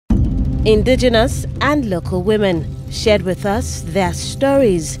Indigenous and local women shared with us their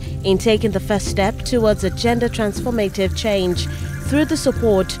stories in taking the first step towards a gender transformative change through the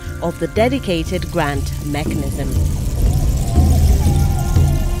support of the dedicated grant mechanism.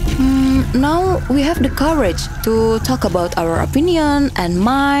 Now we have the courage to talk about our opinion and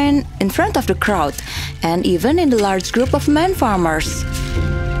mind in front of the crowd and even in the large group of men farmers.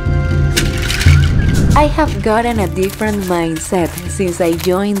 I have gotten a different mindset since I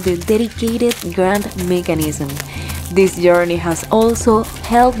joined the dedicated grant mechanism. This journey has also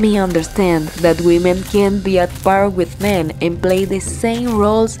helped me understand that women can be at par with men and play the same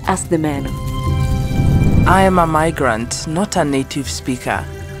roles as the men. I am a migrant, not a native speaker.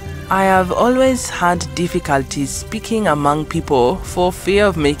 I have always had difficulties speaking among people for fear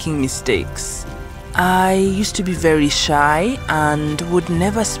of making mistakes. I used to be very shy and would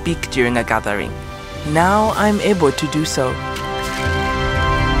never speak during a gathering. Now I'm able to do so.